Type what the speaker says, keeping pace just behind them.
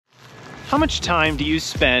How much time do you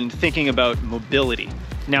spend thinking about mobility?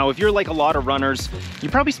 Now, if you're like a lot of runners, you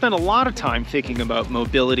probably spend a lot of time thinking about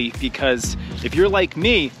mobility because if you're like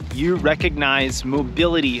me, you recognize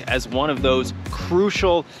mobility as one of those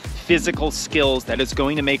crucial physical skills that is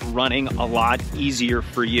going to make running a lot easier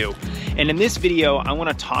for you. And in this video, I want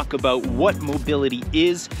to talk about what mobility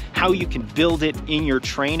is, how you can build it in your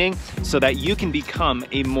training so that you can become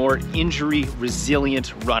a more injury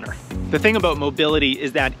resilient runner. The thing about mobility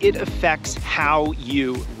is that it affects how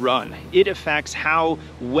you run. It affects how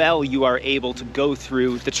well you are able to go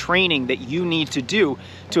through the training that you need to do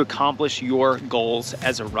to accomplish your goals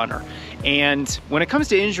as a runner. And when it comes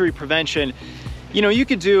to injury prevention, you know, you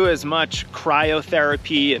could do as much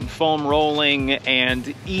cryotherapy and foam rolling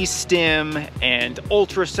and e-stim and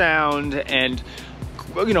ultrasound and,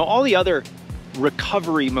 you know, all the other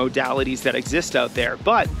recovery modalities that exist out there,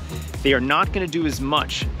 but they are not going to do as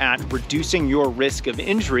much at reducing your risk of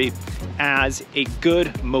injury as a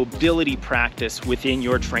good mobility practice within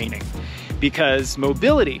your training. Because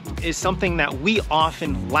mobility is something that we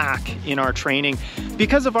often lack in our training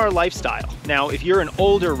because of our lifestyle. Now, if you're an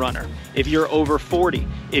older runner, if you're over 40,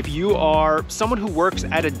 if you are someone who works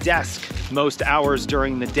at a desk most hours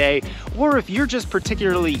during the day, or if you're just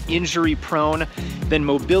particularly injury prone, then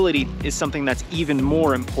mobility is something that's even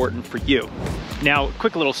more important for you. Now,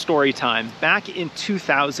 quick little story time. Back in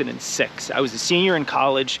 2006, I was a senior in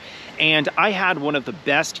college and I had one of the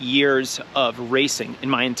best years of racing in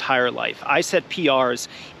my entire life. I set PRs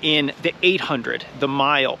in the 800, the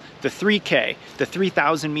mile, the 3K, the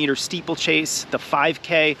 3,000 meter steeplechase, the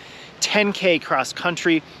 5K, 10K cross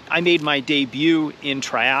country. I made my debut in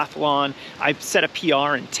triathlon. I set a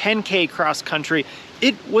PR in 10K cross country.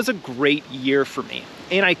 It was a great year for me.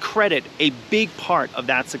 And I credit a big part of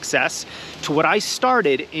that success to what I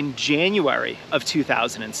started in January of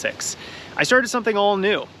 2006. I started something all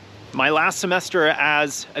new. My last semester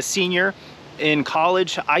as a senior in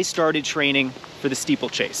college, I started training for the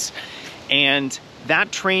steeplechase. And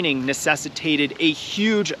that training necessitated a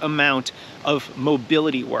huge amount of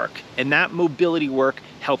mobility work. And that mobility work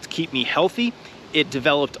helped keep me healthy. It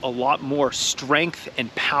developed a lot more strength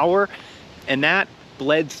and power. And that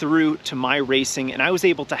bled through to my racing. And I was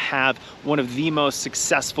able to have one of the most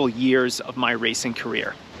successful years of my racing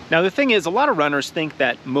career. Now, the thing is, a lot of runners think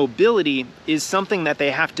that mobility is something that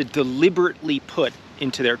they have to deliberately put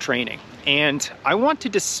into their training. And I want to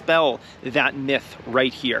dispel that myth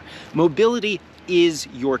right here. Mobility is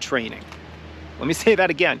your training. Let me say that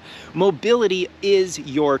again. Mobility is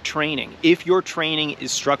your training. If your training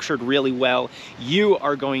is structured really well, you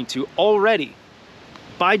are going to already,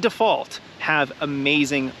 by default, have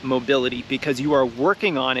amazing mobility because you are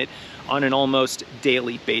working on it on an almost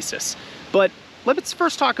daily basis. But let's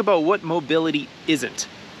first talk about what mobility isn't.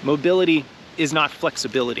 Mobility is not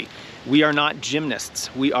flexibility. We are not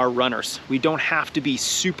gymnasts, we are runners. We don't have to be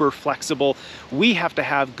super flexible. We have to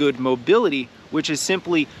have good mobility, which is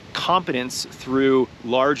simply competence through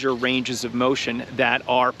larger ranges of motion that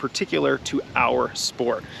are particular to our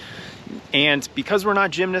sport. And because we're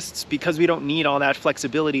not gymnasts, because we don't need all that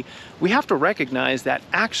flexibility, we have to recognize that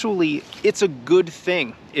actually it's a good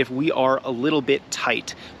thing if we are a little bit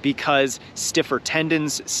tight, because stiffer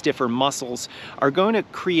tendons, stiffer muscles are going to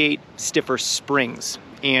create stiffer springs.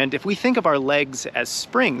 And if we think of our legs as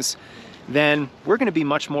springs, then we're going to be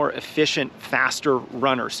much more efficient, faster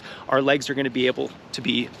runners. Our legs are going to be able to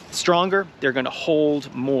be stronger. They're going to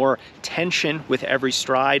hold more tension with every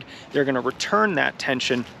stride. They're going to return that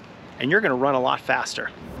tension, and you're going to run a lot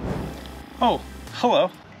faster. Oh,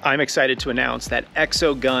 hello. I'm excited to announce that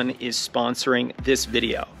Exogun is sponsoring this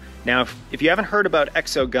video. Now, if you haven't heard about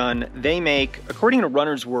Exogun, they make, according to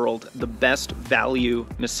Runner's World, the best value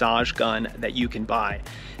massage gun that you can buy.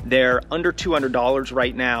 They're under $200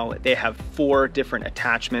 right now. They have 4 different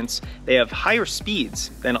attachments. They have higher speeds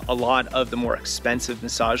than a lot of the more expensive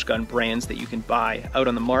massage gun brands that you can buy out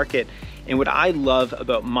on the market. And what I love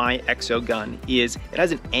about my Exogun is it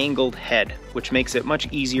has an angled head, which makes it much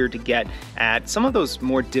easier to get at some of those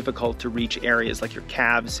more difficult to reach areas like your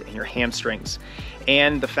calves and your hamstrings.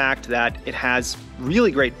 And the fact that it has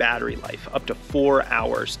really great battery life, up to 4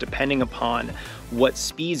 hours, depending upon what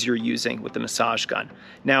speeds you're using with the massage gun.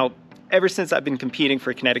 Now, ever since I've been competing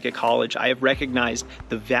for Connecticut College, I have recognized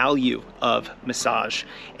the value of massage.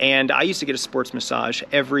 And I used to get a sports massage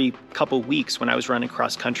every couple weeks when I was running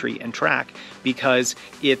cross country and track because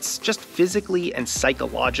it's just physically and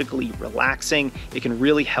psychologically relaxing. It can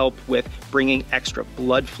really help with bringing extra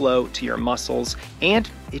blood flow to your muscles, and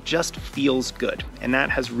it just feels good. And that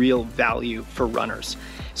has real value for runners.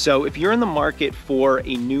 So if you're in the market for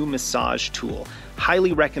a new massage tool,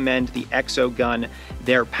 highly recommend the Exo gun.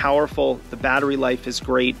 They're powerful, the battery life is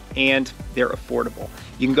great, and they're affordable.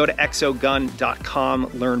 You can go to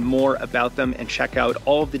exogun.com, learn more about them, and check out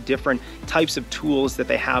all of the different types of tools that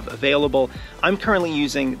they have available. I'm currently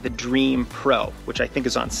using the Dream Pro, which I think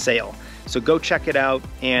is on sale. So go check it out,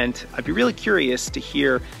 and I'd be really curious to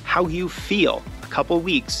hear how you feel a couple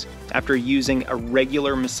weeks after using a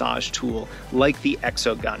regular massage tool like the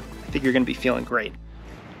Exo gun. I think you're gonna be feeling great.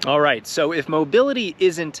 All right, so if mobility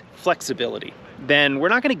isn't flexibility, then we're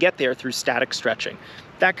not gonna get there through static stretching.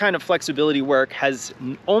 That kind of flexibility work has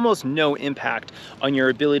almost no impact on your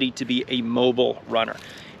ability to be a mobile runner.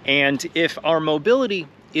 And if our mobility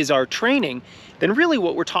is our training, then really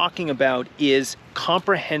what we're talking about is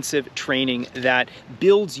comprehensive training that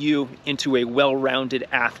builds you into a well-rounded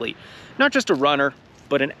athlete. Not just a runner,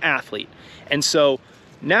 but an athlete. And so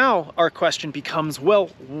now our question becomes, well,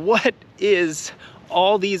 what is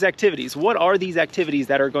all these activities? What are these activities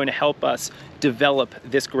that are going to help us develop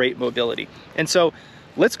this great mobility? And so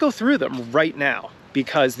let's go through them right now,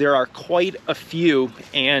 because there are quite a few,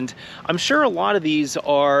 and I'm sure a lot of these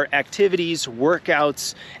are activities,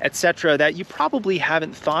 workouts, etc., that you probably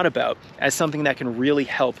haven't thought about as something that can really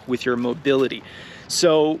help with your mobility.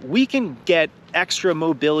 So we can get extra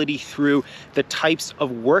mobility through the types of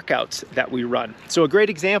workouts that we run. So a great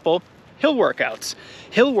example, hill workouts.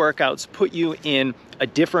 Hill workouts put you in a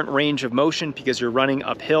different range of motion because you're running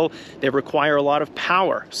uphill. They require a lot of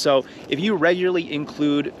power. So if you regularly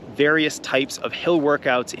include various types of hill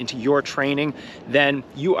workouts into your training, then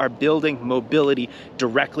you are building mobility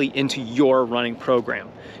directly into your running program.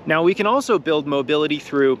 Now, we can also build mobility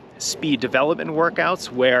through speed development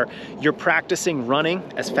workouts where you're practicing running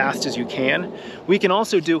as fast as you can. We can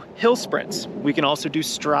also do hill sprints. We can also do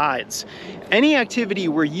strides. Any activity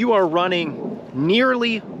where you are running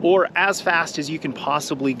nearly or as fast as you can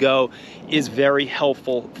possibly go is very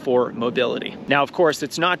helpful for mobility. Now, of course,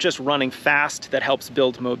 it's not just running fast that helps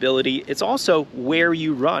build mobility, it's also where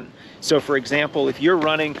you run. So for example, if you're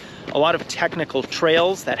running a lot of technical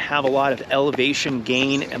trails that have a lot of elevation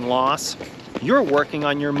gain and loss, you're working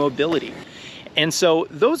on your mobility. And so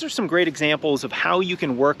those are some great examples of how you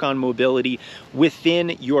can work on mobility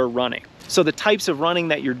within your running. So the types of running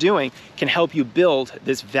that you're doing can help you build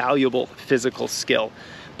this valuable physical skill.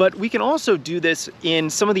 But we can also do this in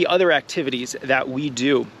some of the other activities that we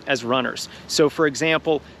do as runners. So for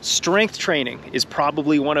example, strength training is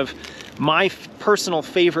probably one of my personal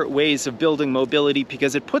favorite ways of building mobility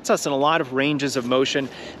because it puts us in a lot of ranges of motion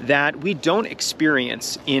that we don't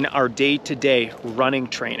experience in our day-to-day running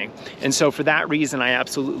training. And so for that reason, I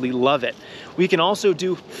absolutely love it. We can also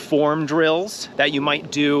do form drills that you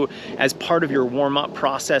might do as part of your warm-up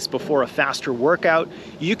process before a faster workout.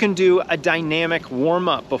 You can do a dynamic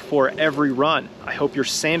warm-up before every run. I hope you're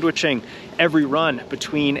sandwiching every run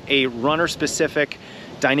between a runner-specific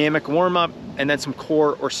dynamic warm-up and then some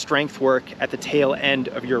core or strength work at the tail end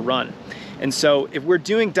of your run. And so if we're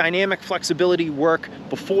doing dynamic flexibility work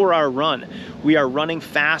before our run, we are running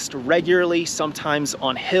fast regularly, sometimes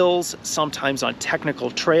on hills, sometimes on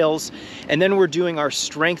technical trails, and then we're doing our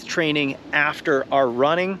strength training after our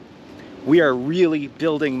running, we are really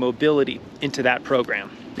building mobility into that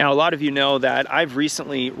program. Now, a lot of you know that I've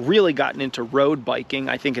recently really gotten into road biking.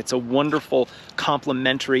 I think it's a wonderful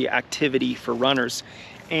complementary activity for runners.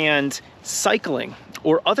 And cycling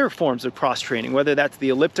or other forms of cross training, whether that's the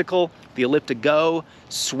elliptical, the elliptigo,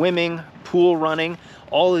 swimming, pool running,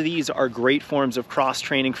 all of these are great forms of cross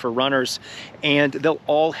training for runners, and they'll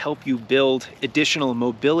all help you build additional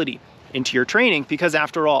mobility into your training because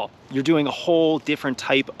after all, you're doing a whole different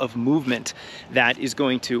type of movement that is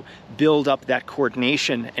going to build up that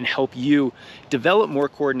coordination and help you develop more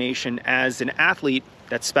coordination as an athlete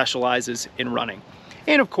that specializes in running.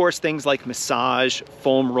 And of course, things like massage,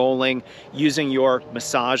 foam rolling, using your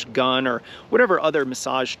massage gun or whatever other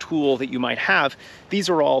massage tool that you might have, these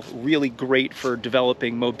are all really great for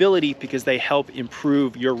developing mobility because they help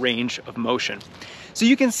improve your range of motion. So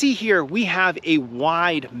you can see here, we have a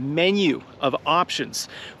wide menu of options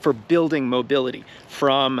for building mobility,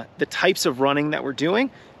 from the types of running that we're doing,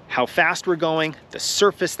 how fast we're going, the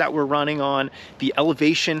surface that we're running on, the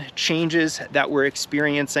elevation changes that we're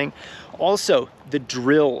experiencing, also the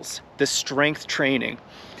drills, the strength training,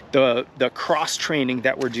 the cross training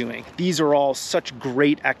that we're doing. These are all such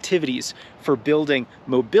great activities for building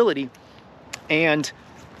mobility, and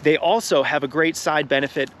they also have a great side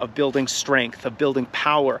benefit of building strength, of building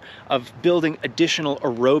power, of building additional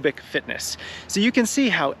aerobic fitness. So you can see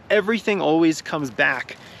how everything always comes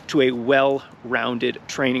back to a well-rounded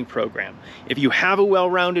training program. If you have a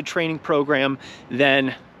well-rounded training program,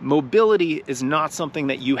 then mobility is not something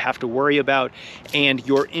that you have to worry about, and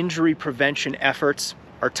your injury prevention efforts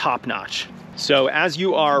are top-notch. So as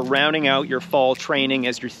you are rounding out your fall training,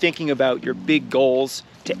 as you're thinking about your big goals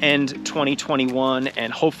to end 2021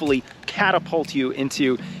 and hopefully catapult you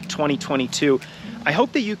into 2022, I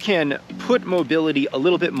hope that you can put mobility a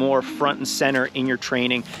little bit more front and center in your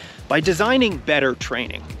training by designing better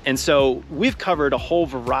training. And so we've covered a whole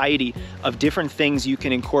variety of different things you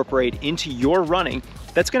can incorporate into your running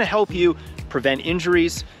that's gonna help you prevent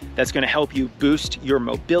injuries, that's gonna help you boost your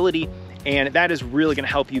mobility, and that is really gonna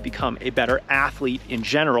help you become a better athlete in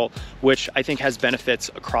general, which I think has benefits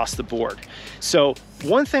across the board. So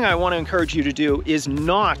one thing I wanna encourage you to do is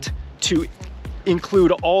not to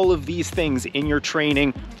include all of these things in your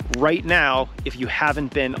training right now if you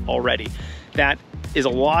haven't been already. That is a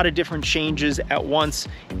lot of different changes at once,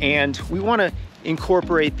 and we wanna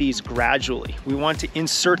incorporate these gradually. We want to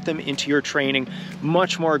insert them into your training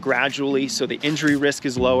much more gradually so the injury risk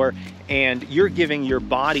is lower and you're giving your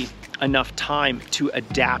body enough time to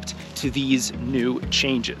adapt to these new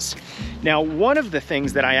changes. Now, one of the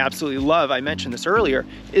things that I absolutely love, I mentioned this earlier,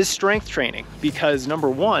 is strength training, because number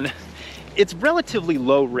one, it's relatively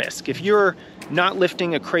low risk. If you're not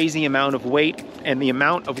lifting a crazy amount of weight, and the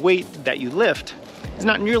amount of weight that you lift is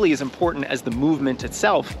not nearly as important as the movement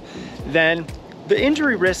itself, then the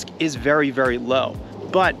injury risk is very, very low,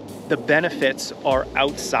 but the benefits are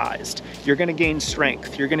outsized. You're gonna gain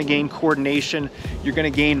strength, you're gonna gain coordination, you're gonna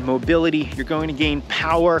gain mobility, you're going to gain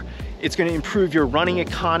power, it's gonna improve your running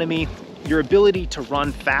economy, your ability to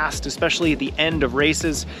run fast, especially at the end of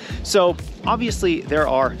races. So obviously there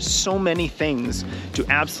are so many things to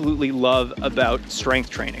absolutely love about strength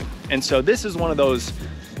training. And so this is one of those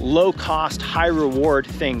low cost, high reward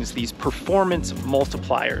things, these performance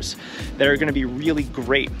multipliers that are gonna be really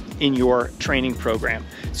great in your training program.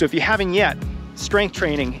 So if you haven't yet, strength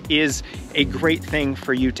training is a great thing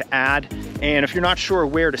for you to add. And if you're not sure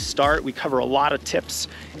where to start, we cover a lot of tips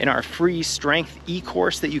in our free strength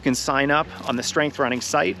e-course that you can sign up on the Strength Running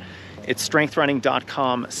site. It's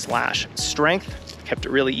strengthrunning.com/strength. Kept it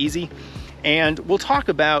really easy. And we'll talk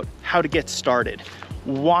about how to get started,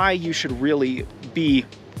 why you should really be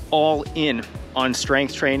all in on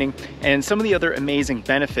strength training, and some of the other amazing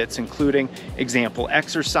benefits, including example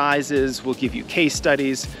exercises. We'll give you case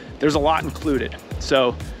studies. There's a lot included.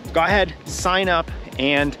 So go ahead, sign up,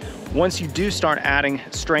 and once you do start adding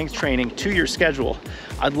strength training to your schedule,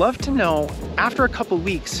 I'd love to know, after a couple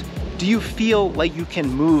weeks, do you feel like you can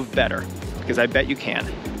move better? Because I bet you can.